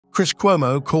Chris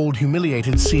Cuomo called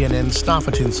humiliated CNN staffer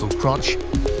Tinsel Crotch,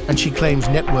 and she claims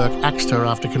network axed her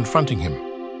after confronting him.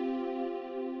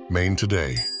 Maine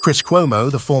today. Chris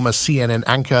Cuomo, the former CNN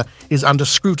anchor, is under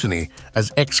scrutiny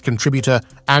as ex-contributor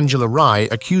Angela Rye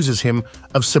accuses him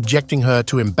of subjecting her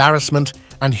to embarrassment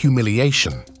and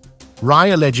humiliation. Rye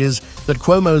alleges that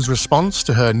Cuomo's response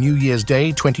to her New Year's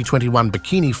Day 2021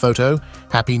 bikini photo,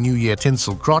 "Happy New Year,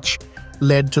 Tinsel Crotch,"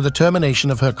 led to the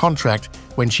termination of her contract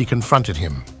when she confronted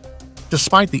him.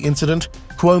 Despite the incident,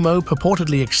 Cuomo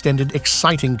purportedly extended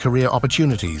exciting career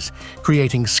opportunities,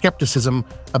 creating skepticism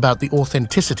about the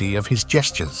authenticity of his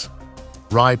gestures.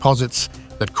 Rye posits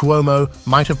that Cuomo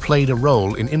might have played a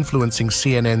role in influencing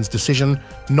CNN's decision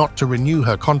not to renew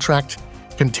her contract,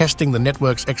 contesting the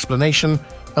network's explanation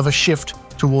of a shift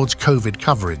towards COVID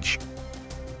coverage.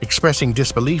 Expressing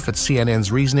disbelief at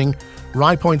CNN's reasoning,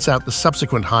 Rye points out the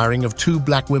subsequent hiring of 2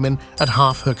 black women at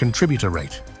half her contributor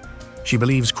rate. She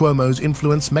believes Cuomo's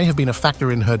influence may have been a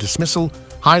factor in her dismissal,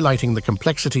 highlighting the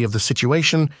complexity of the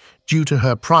situation due to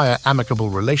her prior amicable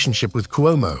relationship with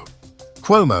Cuomo.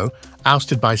 Cuomo,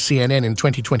 ousted by CNN in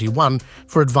 2021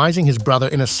 for advising his brother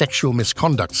in a sexual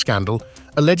misconduct scandal,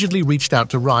 allegedly reached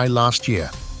out to Rye last year,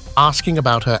 asking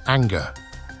about her anger.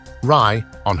 Rye,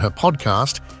 on her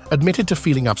podcast, admitted to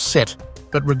feeling upset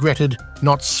but regretted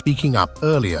not speaking up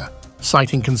earlier,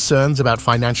 citing concerns about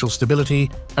financial stability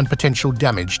and potential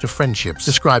damage to friendships.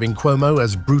 Describing Cuomo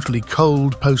as brutally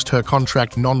cold post her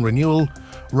contract non-renewal,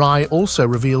 Rye also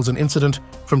reveals an incident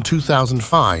from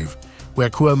 2005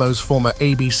 where Cuomo's former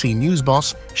ABC News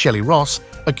boss, Shelley Ross,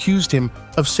 accused him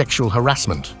of sexual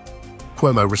harassment.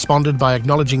 Cuomo responded by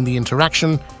acknowledging the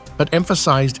interaction but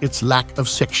emphasized its lack of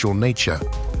sexual nature.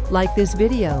 Like this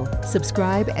video,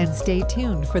 subscribe, and stay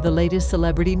tuned for the latest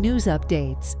celebrity news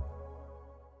updates.